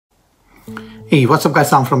Hey, what's up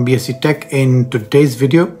guys, I'm from BSc Tech. In today's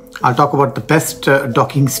video, I'll talk about the best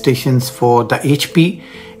docking stations for the HP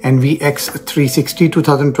NVX360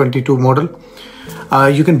 2022 model.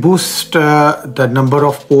 You can boost the number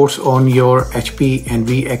of ports on your HP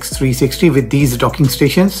NVX360 with these docking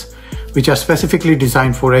stations, which are specifically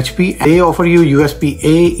designed for HP. They offer you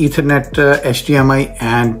USB-A, Ethernet, HDMI,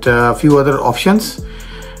 and a few other options.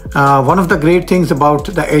 One of the great things about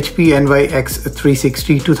the HP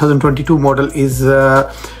NVX360 2022 model is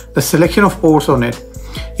the selection of ports on it.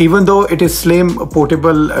 Even though it is slim,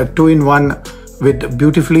 portable, 2-in-1 with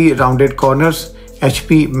beautifully rounded corners,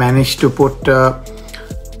 HP managed to put 4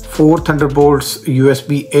 Thunderbolts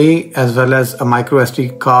USB-A as well as a micro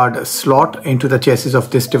SD card slot into the chassis of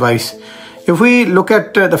this device. If we look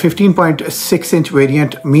at the 15.6-inch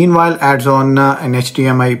variant, meanwhile adds on an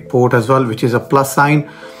HDMI port as well, which is a plus sign.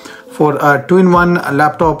 For a 2-in-1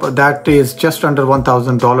 laptop, that is just under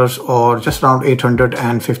 $1,000 or just around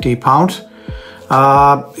 850 pounds.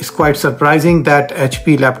 It's quite surprising that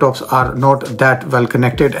HP laptops are not that well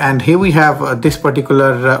connected. And here we have this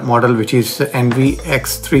particular model, which is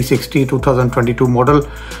NVX360 2022 model,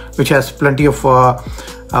 which has plenty of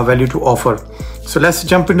value to offer. So let's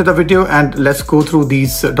jump into the video and let's go through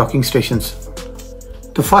these docking stations.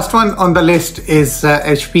 The first one on the list is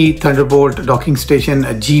HP Thunderbolt docking station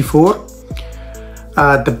G4.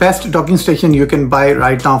 The best docking station you can buy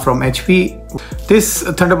right now from HP. This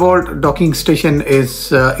Thunderbolt docking station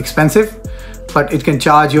is expensive, but it can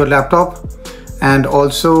charge your laptop, and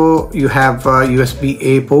also you have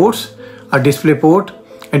USB-A ports, a display port.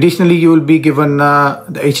 Additionally, you will be given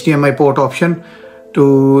the HDMI port option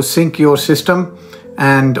to sync your system,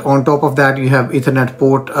 and on top of that you have Ethernet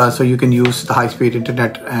port, so you can use the high-speed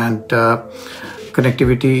internet, and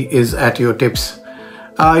connectivity is at your tips.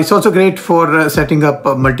 It's also great for setting up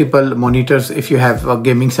multiple monitors. If you have a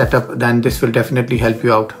gaming setup, then this will definitely help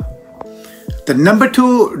you out. The number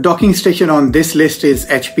 2 docking station on this list is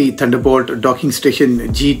HP Thunderbolt docking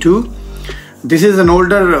station G2. This is an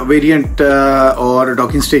older variant or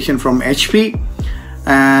docking station from HP,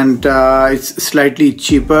 and it's slightly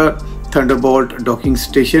cheaper Thunderbolt docking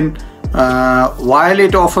station. While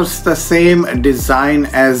it offers the same design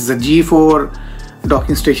as the G4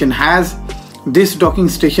 docking station has, this docking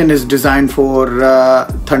station is designed for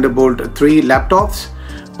Thunderbolt 3 laptops,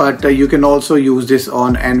 but you can also use this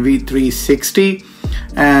on NV360,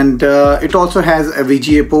 and it also has a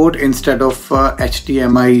VGA port instead of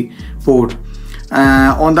HDMI port.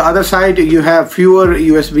 On the other side, you have fewer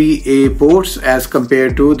USB-A ports as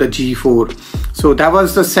compared to the G4. So that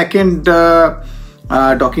was the second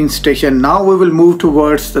docking station. Now we will move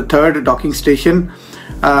towards the third docking station,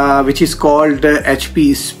 which is called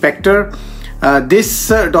HP Spectre. This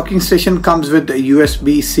docking station comes with a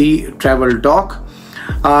USB-C travel dock.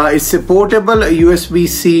 It's a portable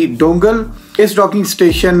USB-C dongle. This docking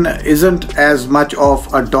station isn't as much of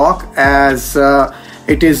a dock as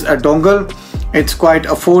it is a dongle. It's quite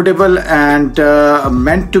affordable and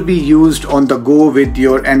meant to be used on the go with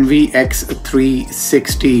your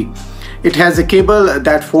NVX360. It has a cable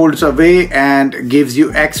that folds away and gives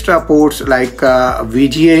you extra ports like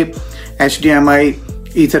VGA, HDMI,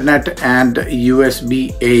 Ethernet, and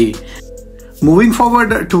USB-A. Moving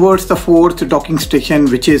forward towards the fourth docking station,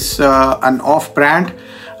 which is an off-brand.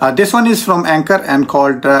 This one is from Anker and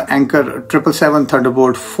called Anker 777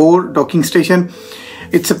 Thunderbolt 4 docking station.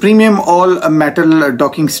 It's a premium all-metal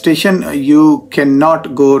docking station. You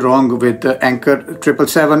cannot go wrong with the Anker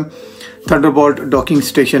 777 Thunderbolt docking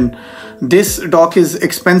station. This dock is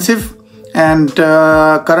expensive, and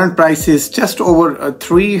current price is just over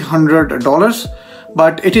 $300,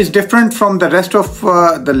 but it is different from the rest of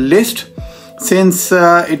the list since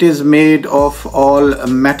it is made of all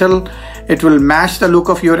metal. It will match the look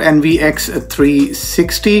of your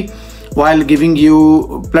NVX360 while giving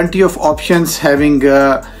you plenty of options, having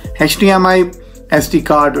HDMI, SD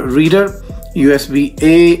card reader,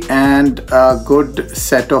 USB-A, and a good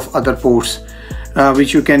set of other ports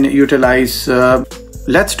which you can utilize.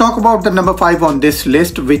 Let's talk about the number 5 on this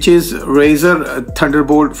list, which is Razer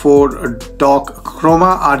Thunderbolt 4 Dock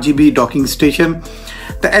Chroma RGB docking station.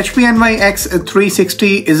 The HP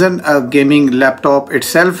NVX360 isn't a gaming laptop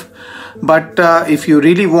itself, but if you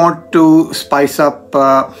really want to spice up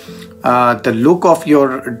the look of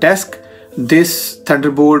your desk, this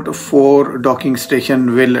Thunderbolt 4 docking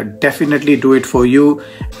station will definitely do it for you.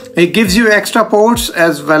 It gives you extra ports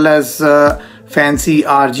as well as fancy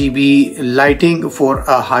RGB lighting for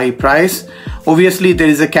a high price. Obviously, there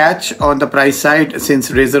is a catch on the price side since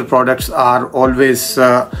Razer products are always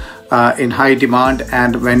in high demand,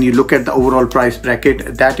 and when you look at the overall price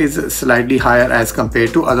bracket, that is slightly higher as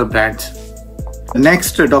compared to other brands.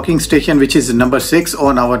 Next docking station, which is number 6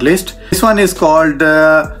 on our list. This one is called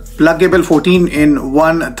pluggable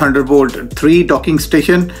 14-in-1 Thunderbolt 3 docking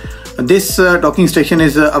station. This docking station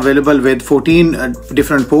is available with 14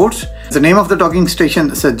 different ports. The name of the docking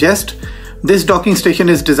station suggests this docking station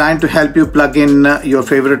is designed to help you plug in your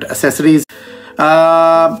favorite accessories.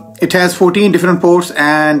 It has 14 different ports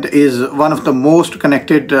and is one of the most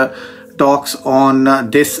connected docks on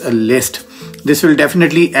this list. This will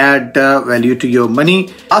definitely add value to your money.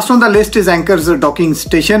 Last on the list is Anker's docking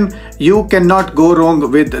station. You cannot go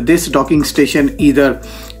wrong with this docking station either.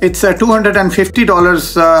 It's a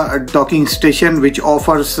 $250 docking station which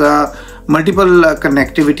offers multiple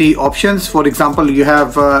connectivity options. For example, you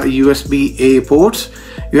have USB-A ports,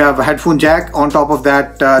 you have a headphone jack. On top of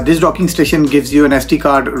that, this docking station gives you an SD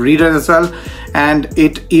card reader as well, and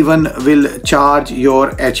it even will charge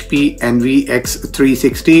your HP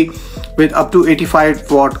NVX360 with up to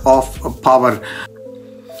 85 watt of power.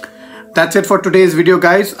 That's it for today's video,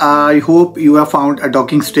 guys. I hope you have found a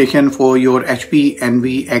docking station for your HP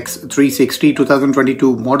NVX360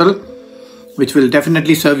 2022 model, which will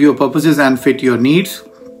definitely serve your purposes and fit your needs.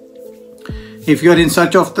 If you're in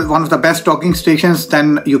search of one of the best docking stations,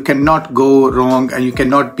 then you cannot go wrong and you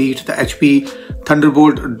cannot beat the HP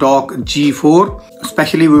Thunderbolt Dock G4.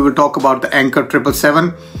 Especially we will talk about the Anker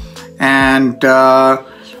 777, and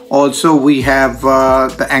also we have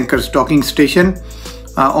the Anker's docking station.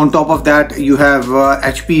 On top of that, you have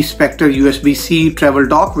HP Spectre USB-C travel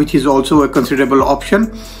dock, which is also a considerable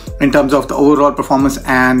option in terms of the overall performance,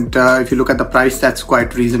 and if you look at the price, that's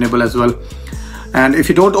quite reasonable as well. And if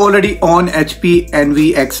you don't already own HP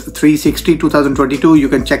NVX360 2022, you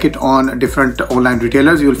can check it on different online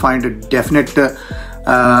retailers. You will find a definite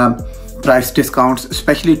price discounts,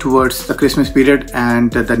 especially towards the Christmas period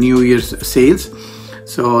and the New Year's sales.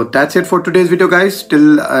 So that's it for today's video, guys.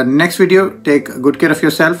 Till next video, take good care of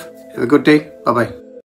yourself. Have a good day. Bye bye.